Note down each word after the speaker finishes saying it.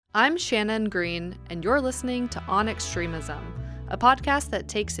I'm Shannon Green, and you're listening to On Extremism, a podcast that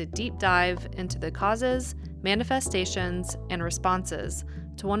takes a deep dive into the causes, manifestations, and responses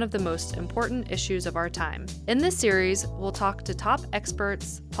to one of the most important issues of our time. In this series, we'll talk to top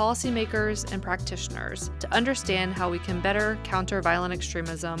experts, policymakers, and practitioners to understand how we can better counter violent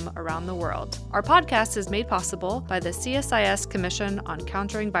extremism around the world. Our podcast is made possible by the CSIS Commission on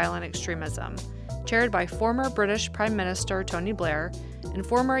Countering Violent Extremism, chaired by former British Prime Minister Tony Blair and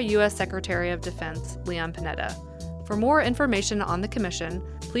former U.S. Secretary of Defense Leon Panetta. For more information on the Commission,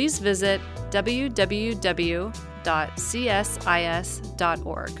 please visit www.csis.org.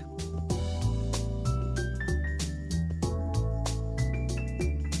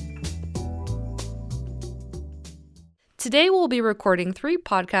 Today we'll be recording 3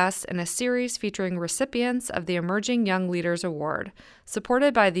 podcasts in a series featuring recipients of the Emerging Young Leaders Award,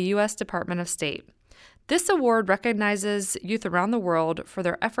 supported by the U.S. Department of State. This award recognizes youth around the world for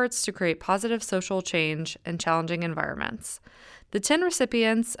their efforts to create positive social change in challenging environments. The 10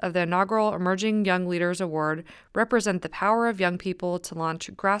 recipients of the inaugural Emerging Young Leaders Award represent the power of young people to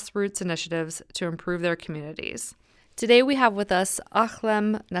launch grassroots initiatives to improve their communities. Today we have with us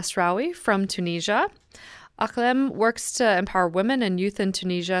Akhlem Nasraoui from Tunisia. Akhlem works to empower women and youth in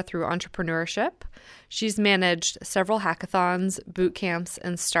Tunisia through entrepreneurship. She's managed several hackathons, boot camps,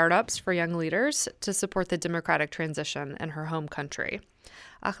 and startups for young leaders to support the democratic transition in her home country.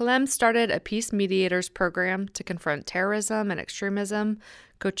 Akhlem started a Peace Mediators program to confront terrorism and extremism,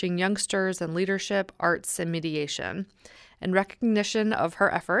 coaching youngsters in leadership, arts, and mediation. In recognition of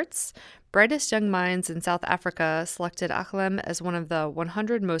her efforts, Brightest Young Minds in South Africa selected Akhlem as one of the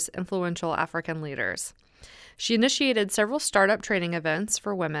 100 most influential African leaders. She initiated several startup training events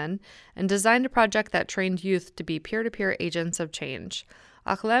for women and designed a project that trained youth to be peer-to-peer agents of change.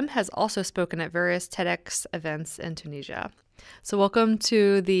 Akhlem has also spoken at various TEDx events in Tunisia. So welcome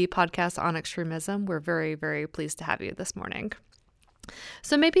to the podcast On Extremism. We're very, very pleased to have you this morning.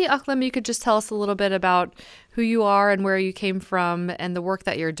 So maybe, Akhlem, you could just tell us a little bit about who you are and where you came from and the work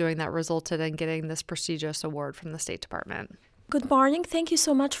that you're doing that resulted in getting this prestigious award from the State Department. Good morning. Thank you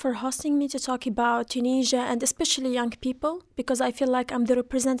so much for hosting me to talk about Tunisia and especially young people, because I feel like I'm the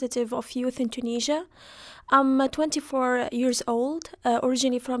representative of youth in Tunisia. I'm 24 years old,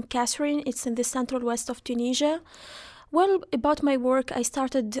 originally from Kasserine. It's in the central west of Tunisia. Well, about my work, I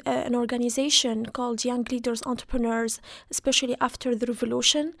started an organization called Young Leaders Entrepreneurs, especially after the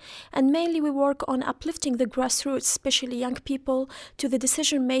revolution. And mainly we work on uplifting the grassroots, especially young people, to the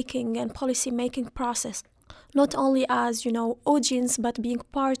decision-making and policy-making process. Not only as, audience, but being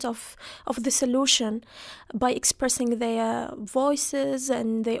part of the solution by expressing their voices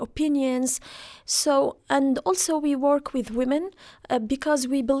and their opinions. So, and also we work with women because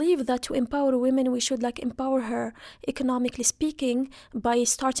we believe that to empower women, we should empower her economically speaking by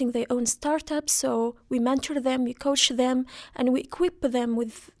starting their own startups. So we mentor them, we coach them, and we equip them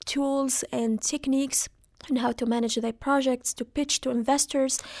with tools and techniques and how to manage their projects, to pitch to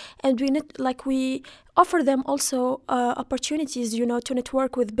investors, and we offer them also opportunities, to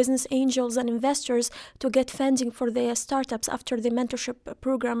network with business angels and investors to get funding for their startups after the mentorship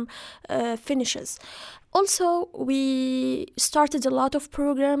program finishes. Also, we started a lot of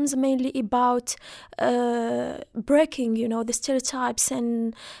programs mainly about breaking, the stereotypes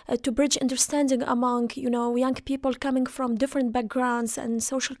and to bridge understanding among, young people coming from different backgrounds and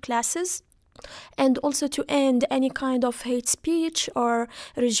social classes. And also to end any kind of hate speech or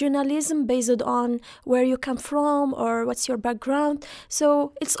regionalism based on where you come from or what's your background.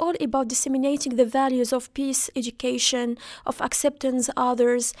 So it's all about disseminating the values of peace, education, of acceptance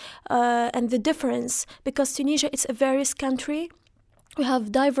others, and the difference. Because Tunisia is a various country. We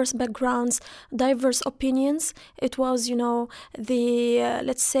have diverse backgrounds, diverse opinions. It was, the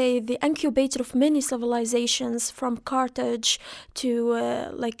incubator of many civilizations from Carthage to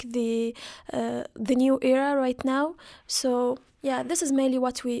the new era right now. So, this is mainly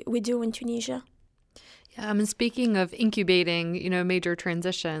what we do in Tunisia. Yeah, and speaking of incubating, major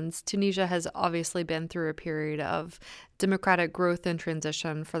transitions, Tunisia has obviously been through a period of democratic growth and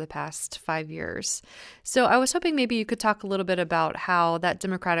transition for the past 5 years. So I was hoping maybe you could talk a little bit about how that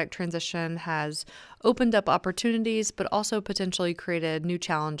democratic transition has opened up opportunities, but also potentially created new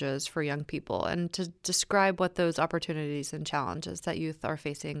challenges for young people, and to describe what those opportunities and challenges that youth are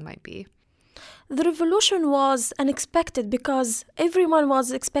facing might be. The revolution was unexpected because everyone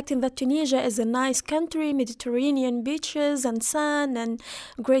was expecting that Tunisia is a nice country, Mediterranean beaches and sun and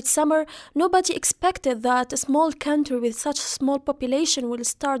great summer. Nobody expected that a small country with such a small population will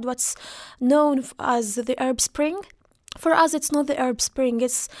start what's known as the Arab Spring. For us, it's not the Arab Spring,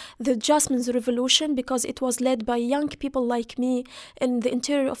 it's the Jasmine's Revolution, because it was led by young people like me in the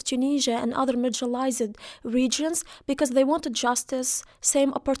interior of Tunisia and other marginalized regions, because they wanted justice,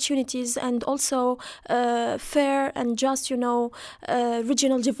 same opportunities, and also fair and just,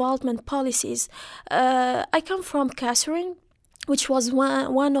 regional development policies. I come from Kasserine, which was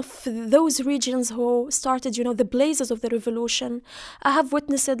one of those regions who started, the blazes of the revolution. I have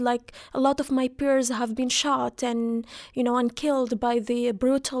witnessed, like, a lot of my peers have been shot and killed by the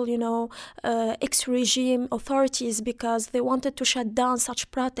brutal, ex-regime authorities because they wanted to shut down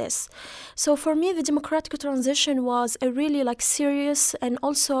such protests. So for me, the democratic transition was a really, serious and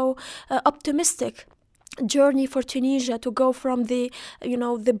also optimistic journey for Tunisia to go from the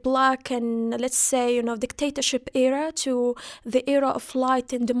black and, let's say, dictatorship era to the era of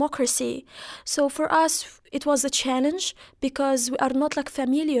light and democracy. So for us, it was a challenge because we are not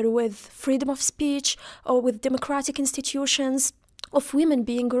familiar with freedom of speech or with democratic institutions, of women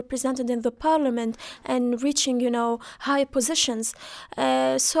being represented in the parliament and reaching, high positions.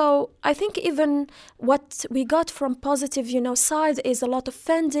 So I think even what we got from positive, side is a lot of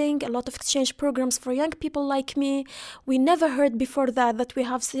funding, a lot of exchange programs for young people like me. We never heard before that we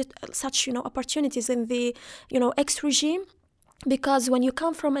have such, opportunities in the, ex-regime. Because when you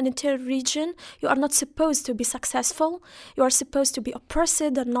come from an interior region, you are not supposed to be successful. You are supposed to be oppressed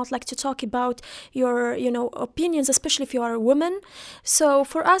and not to talk about your, opinions, especially if you are a woman. So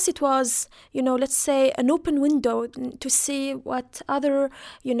for us, it was, let's say, an open window to see what other,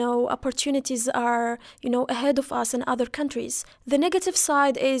 opportunities are, ahead of us in other countries. The negative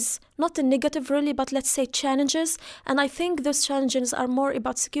side is not a negative really, but let's say challenges. And I think those challenges are more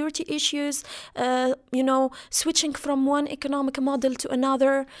about security issues, switching from one economic model to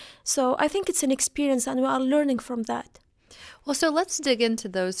another. So I think it's an experience and we are learning from that. Well, so let's dig into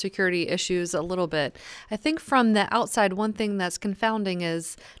those security issues a little bit. I think from the outside, one thing that's confounding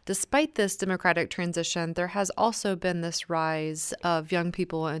is despite this democratic transition, there has also been this rise of young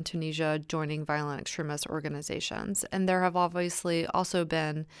people in Tunisia joining violent extremist organizations. And there have obviously also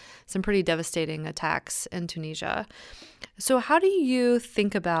been some pretty devastating attacks in Tunisia. So how do you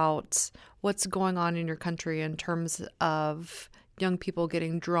think about what's going on in your country in terms of young people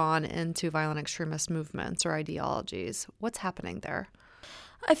getting drawn into violent extremist movements or ideologies? What's happening there?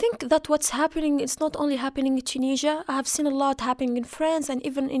 I think that what's happening, it's not only happening in Tunisia. I have seen a lot happening in France and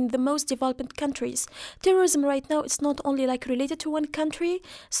even in the most developed countries. Terrorism right now, it's not only related to one country.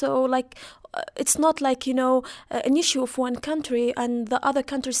 So it's not an issue of one country and the other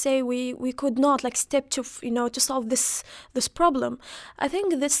countries say we could not step to to solve this problem. I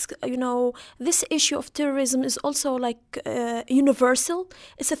think this this issue of terrorism is also universal.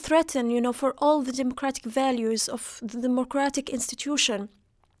 It's a threat for all the democratic values of the democratic institution.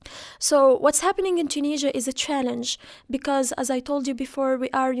 So what's happening in Tunisia is a challenge because, as I told you before, we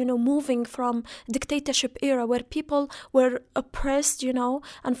are, moving from dictatorship era where people were oppressed,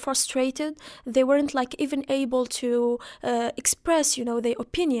 and frustrated. They weren't even able to express, their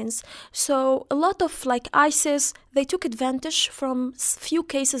opinions. So a lot of ISIS, they took advantage from few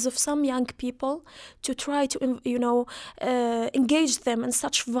cases of some young people to try to, engage them in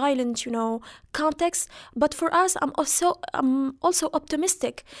such violent, context. But for us, I'm also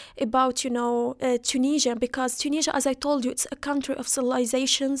optimistic about, Tunisia, because Tunisia, as I told you, it's a country of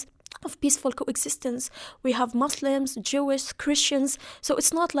civilizations, of peaceful coexistence. We have Muslims, Jewish, Christians. So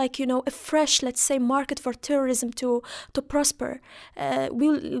it's not a fresh, let's say, market for terrorism to prosper.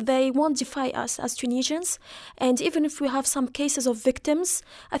 They won't defy us as Tunisians. And even if we have some cases of victims,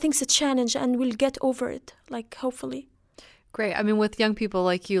 I think it's a challenge and we'll get over it, hopefully. Great. I mean, with young people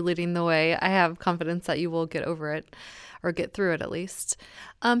like you leading the way, I have confidence that you will get over it or get through it at least.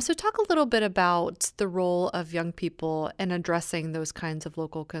 So talk a little bit about the role of young people in addressing those kinds of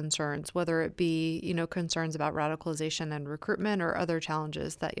local concerns, whether it be, concerns about radicalization and recruitment or other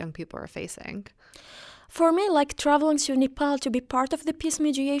challenges that young people are facing. For me, traveling to Nepal to be part of the peace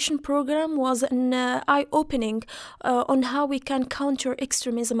mediation program was an eye-opening on how we can counter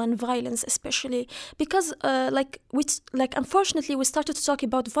extremism and violence, especially because, unfortunately, we started to talk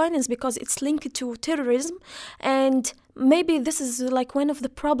about violence because it's linked to terrorism, and maybe this is one of the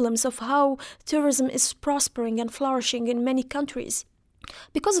problems of how terrorism is prospering and flourishing in many countries.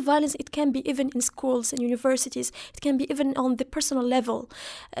 Because violence, it can be even in schools and universities. It can be even on the personal level,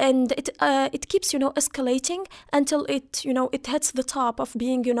 and it keeps escalating until it hits the top of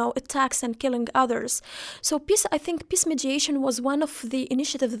being attacks and killing others. So I think peace mediation was one of the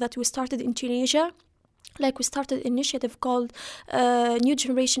initiatives that we started in Tunisia. like we started an initiative called New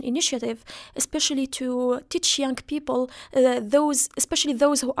Generation Initiative, especially to teach young people, especially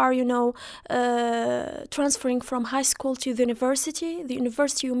those who are, transferring from high school to the university. The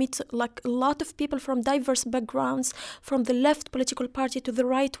university, you meet like a lot of people from diverse backgrounds, from the left political party to the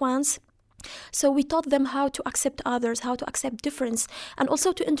right ones. So we taught them how to accept others, how to accept difference, and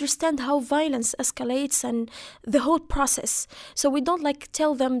also to understand how violence escalates and the whole process. So we don't like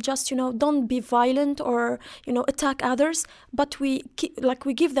tell them just, don't be violent or, attack others, but we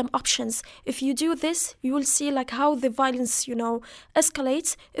give them options. If you do this, you will see like how the violence,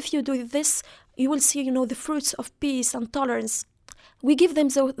 escalates. If you do this, you will see, the fruits of peace and tolerance. We give them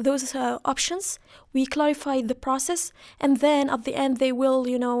those options, we clarify the process, and then at the end they will,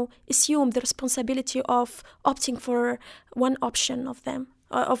 assume the responsibility of opting for one option of them,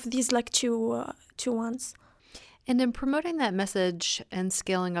 of these like two ones. And in promoting that message and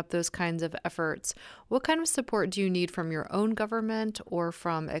scaling up those kinds of efforts, what kind of support do you need from your own government or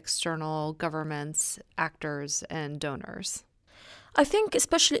from external governments, actors, and donors? I think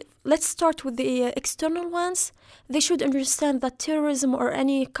especially, let's start with the external ones. They should understand that terrorism or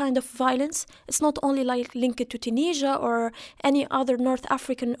any kind of violence, it's not only like linked to Tunisia or any other North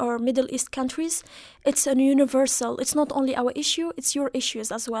African or Middle East countries. It's a universal. It's not only our issue, it's your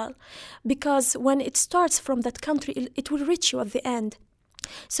issues as well. Because when it starts from that country, it will reach you at the end.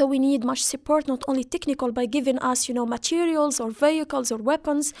 So we need much support, not only technical by giving us, materials or vehicles or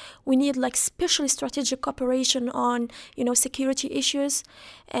weapons. We need like special strategic cooperation on, security issues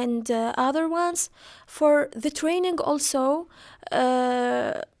and other ones. For the training also,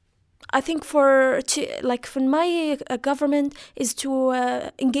 I think for my government is to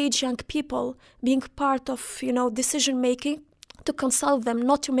engage young people, being part of, decision making, to consult them,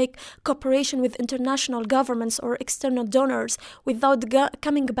 not to make cooperation with international governments or external donors without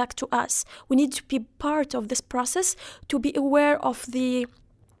coming back to us. We need to be part of this process, to be aware of the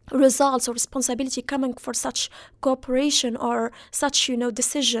results or responsibility coming for such cooperation or such,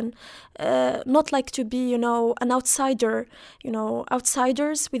 decision. Not like to be, an outsider,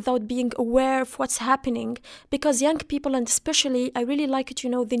 outsiders without being aware of what's happening. Because young people, and especially, I really like it,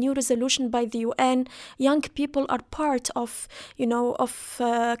 the new resolution by the UN, young people are part of,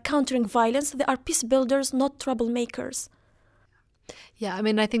 countering violence. They are peace builders, not troublemakers. Yeah,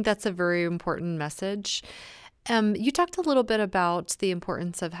 I think that's a very important message. You talked a little bit about the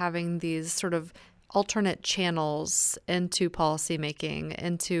importance of having these sort of alternate channels into policymaking,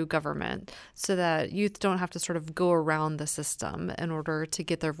 into government, so that youth don't have to sort of go around the system in order to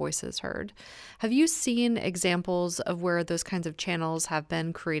get their voices heard. Have you seen examples of where those kinds of channels have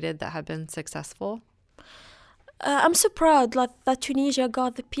been created that have been successful? I'm so proud that Tunisia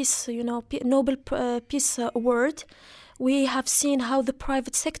got the peace, Nobel Peace Award. We have seen how the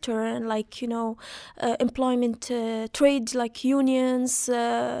private sector and employment, trade like unions,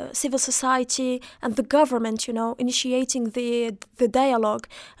 civil society and the government, initiating the dialogue.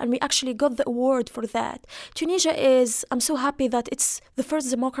 And we actually got the award for that. Tunisia I'm so happy that it's the first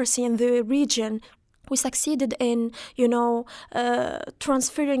democracy in the region. We succeeded in,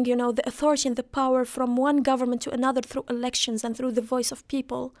 transferring, the authority and the power from one government to another through elections and through the voice of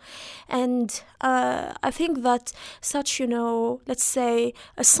people. And I think that such, let's say,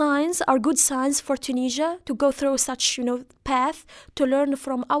 signs are good signs for Tunisia to go through such, path, to learn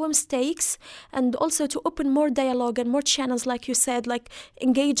from our mistakes, and also to open more dialogue and more channels, like you said, like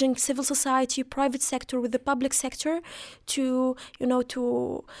engaging civil society, private sector with the public sector to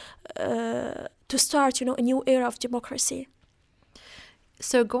start, a new era of democracy.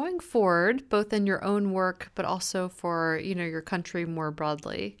 So going forward, both in your own work, but also for, your country more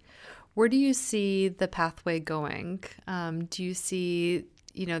broadly, where do you see the pathway going? Do you see,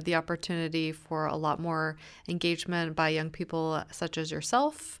 the opportunity for a lot more engagement by young people such as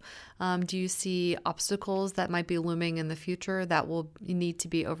yourself? Do you see obstacles that might be looming in the future that will need to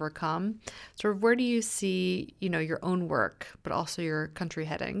be overcome? Sort of where do you see, your own work, but also your country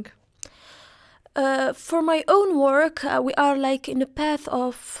heading? For my own work, we are like in the path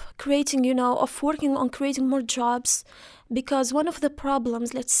of creating, of working on creating more jobs, because one of the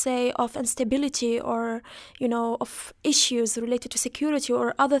problems, let's say, of instability or, of issues related to security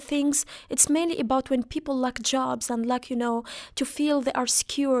or other things, it's mainly about when people lack jobs and lack, to feel they are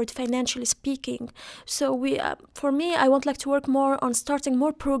secured financially speaking. So for me, I want to work more on starting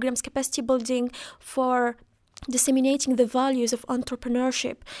more programs, capacity building for disseminating the values of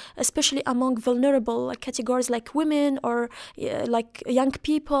entrepreneurship, especially among vulnerable categories like women or like young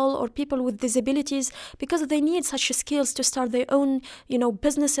people or people with disabilities, because they need such skills to start their own,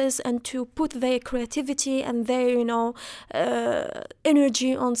 businesses and to put their creativity and their,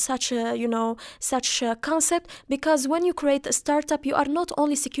 energy on such a concept. Because when you create a startup, you are not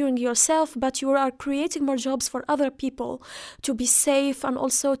only securing yourself, but you are creating more jobs for other people to be safe and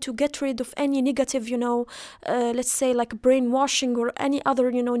also to get rid of any negative, let's say like brainwashing or any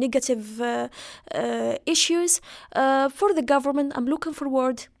other, negative issues. For the government, I'm looking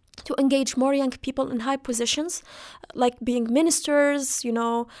forward to engage more young people in high positions, like being ministers,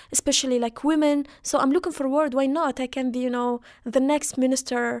 especially like women. So I'm looking forward, why not? I can be, the next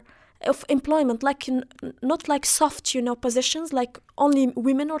minister of employment, like not like soft, positions, like only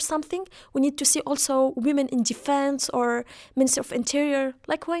women or something. We need to see also women in defense or Minister of Interior.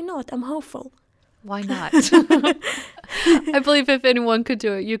 Like, why not? I'm hopeful. Why not? I believe if anyone could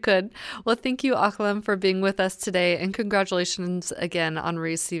do it, you could. Well, thank you, Aklam, for being with us today, and congratulations again on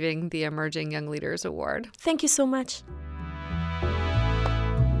receiving the Emerging Young Leaders Award. Thank you so much.